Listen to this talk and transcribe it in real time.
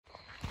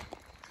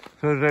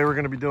So today we're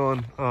going to be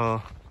doing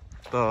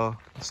the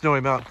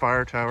Snowy Mountain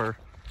Fire Tower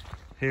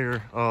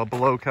here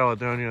below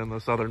Caledonia in the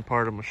southern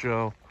part of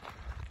Michaux.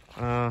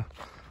 I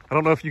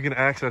don't know if you can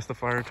access the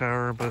fire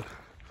tower, but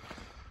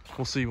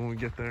we'll see when we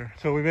get there.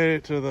 So we made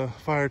it to the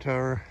fire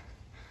tower.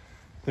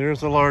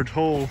 There's a large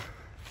hole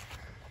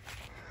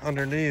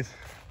underneath,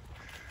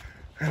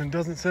 and it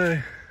doesn't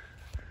say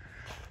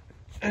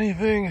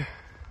anything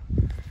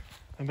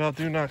about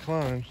do not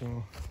climb.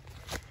 So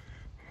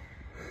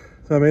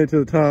I made it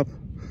to the top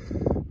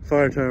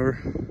fire tower.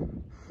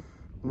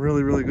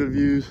 Really good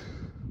views.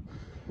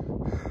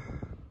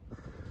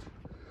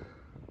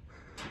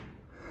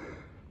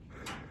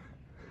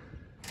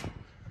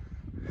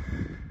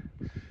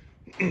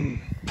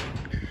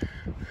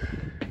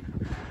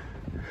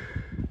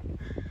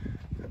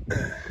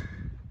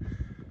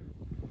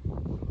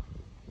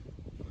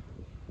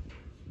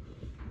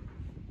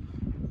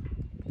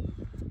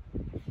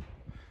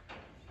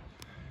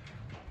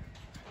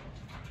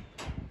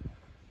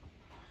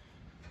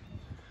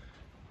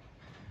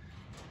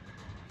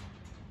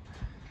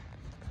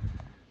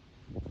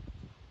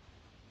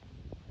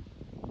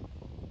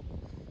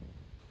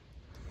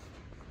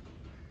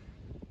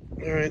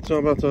 All right, so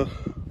I'm about to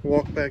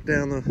walk back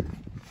down the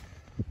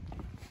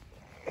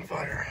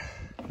fire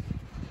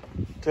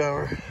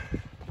tower.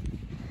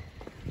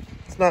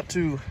 It's not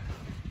too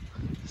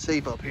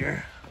safe up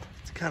here.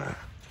 It's kind of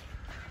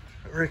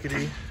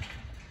rickety,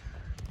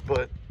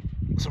 but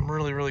some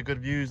really good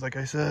views, like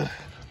I said.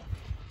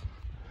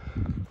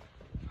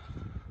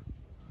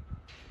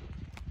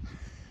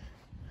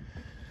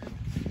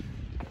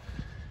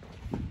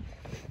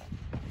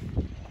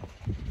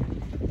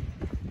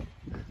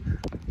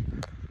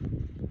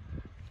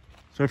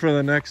 So for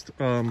the next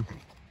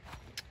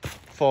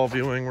fall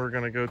viewing, we're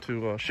gonna go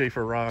to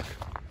Schaefer Rock,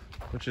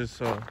 which is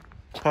a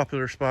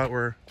popular spot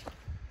where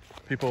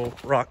people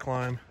rock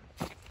climb.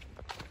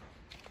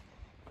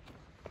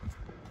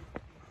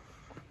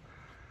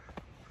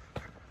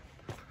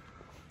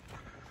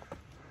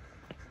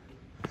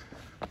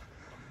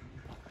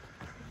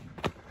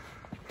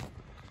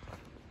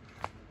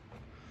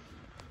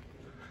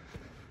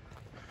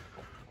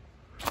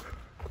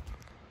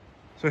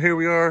 So here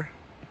we are.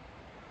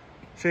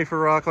 Schaefer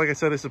Rock, like I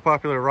said, is a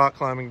popular rock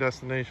climbing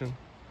destination.